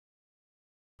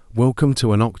Welcome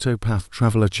to an Octopath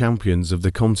Traveler Champions of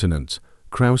the Continent,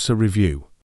 Krauser review.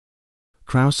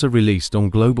 Krauser released on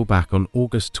Global back on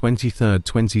August 23,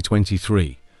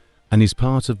 2023, and is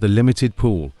part of the limited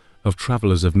pool of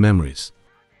Travelers of Memories.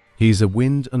 He is a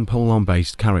wind and polearm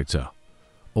based character,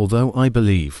 although I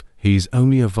believe he is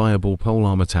only a viable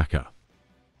polearm attacker.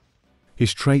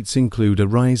 His traits include a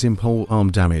rise in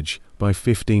polearm damage by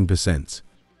 15%,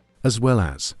 as well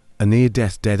as a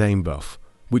near-death dead aim buff,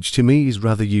 which to me is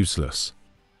rather useless.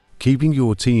 Keeping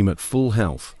your team at full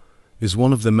health is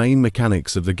one of the main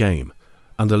mechanics of the game,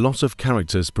 and a lot of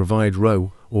characters provide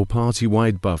row or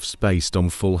party-wide buffs based on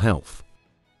full health.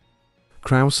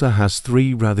 Krauser has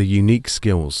three rather unique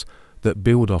skills that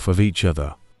build off of each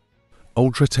other.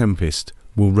 Ultra Tempest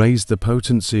will raise the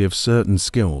potency of certain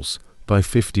skills by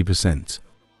 50%,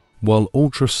 while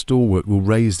Ultra Stalwart will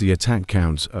raise the attack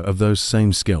count of those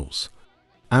same skills.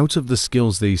 Out of the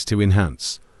skills these two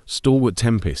enhance, Stalwart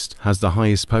Tempest has the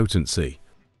highest potency.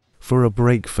 For a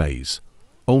break phase,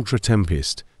 Ultra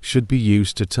Tempest should be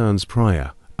used 2 turns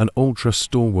prior and Ultra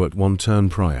Stalwart 1 turn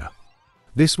prior.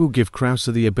 This will give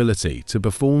Krauser the ability to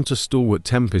perform 2 Stalwart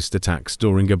Tempest attacks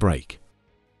during a break.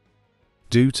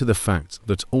 Due to the fact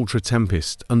that Ultra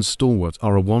Tempest and Stalwart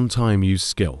are a one-time use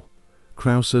skill,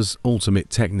 Krauser's ultimate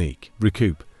technique,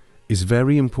 Recoup, is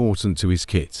very important to his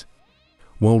kit.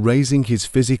 While raising his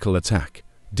physical attack,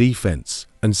 defense,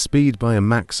 and speed by a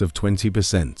max of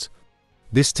 20%.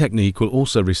 This technique will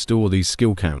also restore these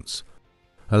skill counts,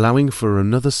 allowing for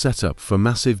another setup for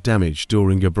massive damage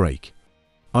during a break.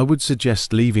 I would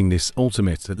suggest leaving this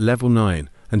ultimate at level 9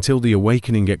 until the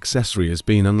awakening accessory has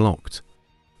been unlocked.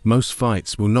 Most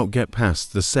fights will not get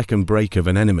past the second break of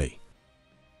an enemy.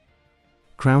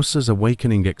 Krauser's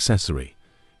awakening accessory,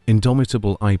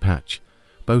 Indomitable Eye Patch,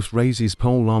 both raises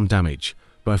polearm damage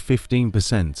by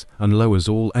 15% and lowers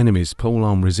all enemies'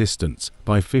 polearm resistance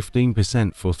by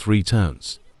 15% for 3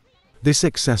 turns. This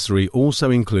accessory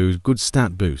also includes good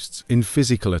stat boosts in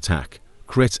physical attack,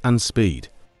 crit and speed.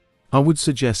 I would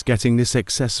suggest getting this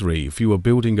accessory if you are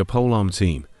building a polearm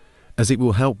team, as it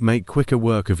will help make quicker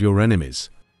work of your enemies.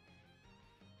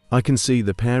 I can see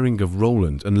the pairing of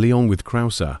Roland and Leon with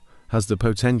Krauser has the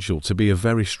potential to be a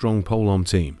very strong polearm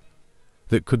team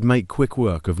that could make quick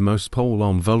work of most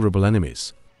polearm vulnerable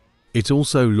enemies. It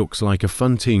also looks like a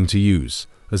fun team to use,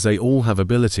 as they all have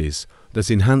abilities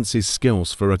that enhances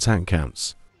skills for attack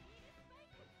counts.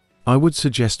 I would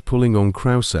suggest pulling on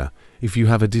Krauser if you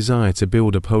have a desire to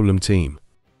build a polearm team.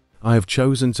 I have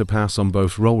chosen to pass on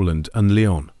both Roland and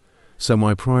Leon, so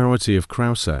my priority of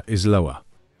Krauser is lower.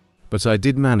 But I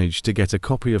did manage to get a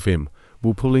copy of him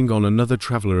while pulling on another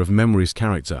Traveler of Memories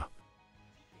character.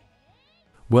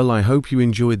 Well, I hope you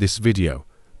enjoyed this video.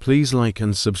 Please like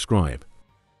and subscribe.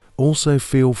 Also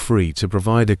feel free to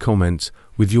provide a comment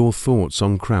with your thoughts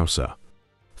on Krauser.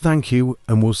 Thank you,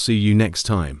 and we'll see you next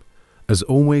time. As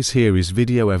always, here is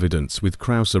video evidence with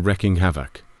Krauser wreaking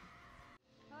havoc.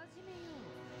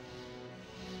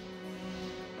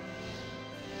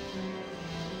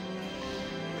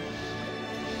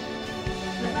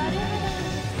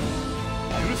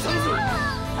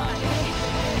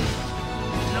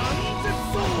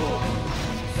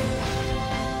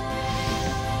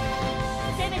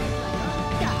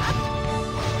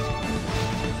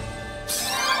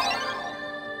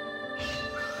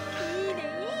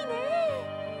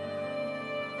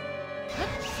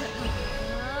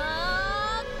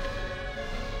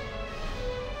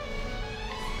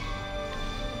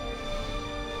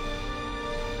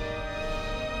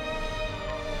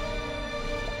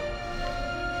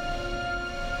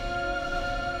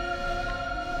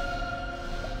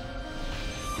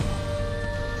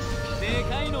で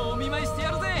かいのをお見舞いしてや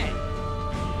るぜ。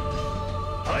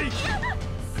はい。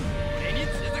俺に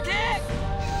続け。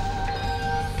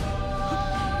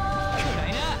暗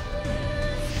いな。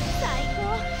最高。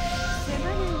手間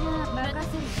ないな。任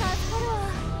せる。助かるわ。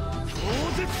超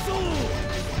絶走。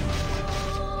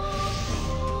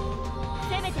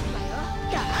攻めてくわよ。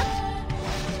ガッ。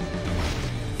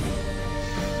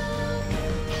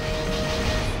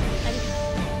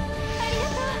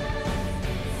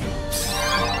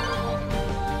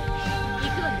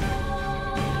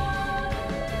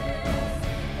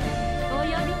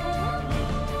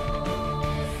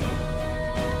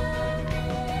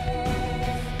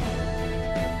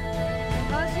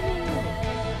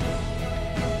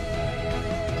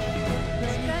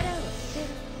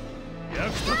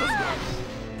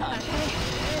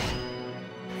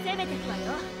攻めてくわよ。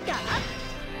ガッ。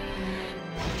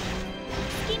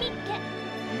隙見っけ。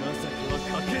まさかは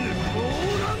かけぬオ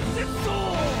ーランゼット。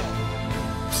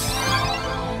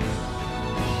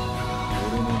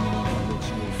俺の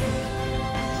命も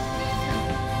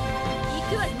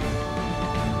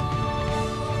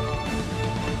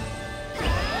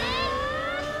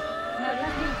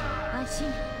安心。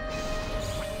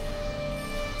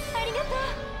ありがとう。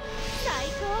最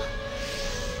高。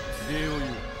礼を言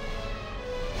う。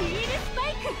ヒールスパ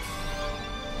イク、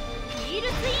ヒール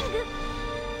スイング。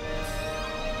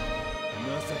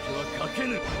情けはかけぬ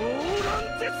オーラ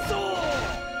ン絶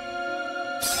奏。